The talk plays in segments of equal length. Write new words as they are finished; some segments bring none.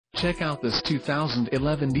Check out this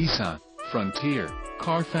 2011 Nissan Frontier.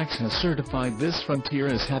 Carfax has certified this Frontier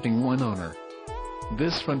as having one owner.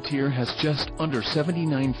 This Frontier has just under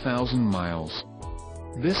 79,000 miles.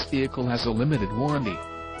 This vehicle has a limited warranty.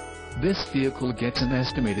 This vehicle gets an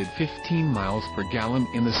estimated 15 miles per gallon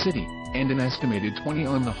in the city, and an estimated 20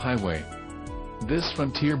 on the highway. This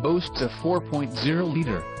Frontier boasts a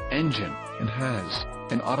 4.0-liter engine, and has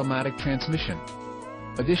an automatic transmission.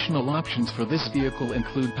 Additional options for this vehicle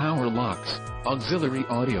include power locks, auxiliary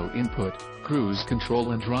audio input, cruise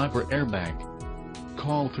control and driver airbag.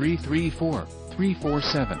 Call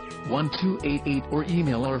 334-347-1288 or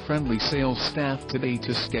email our friendly sales staff today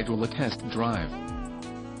to schedule a test drive.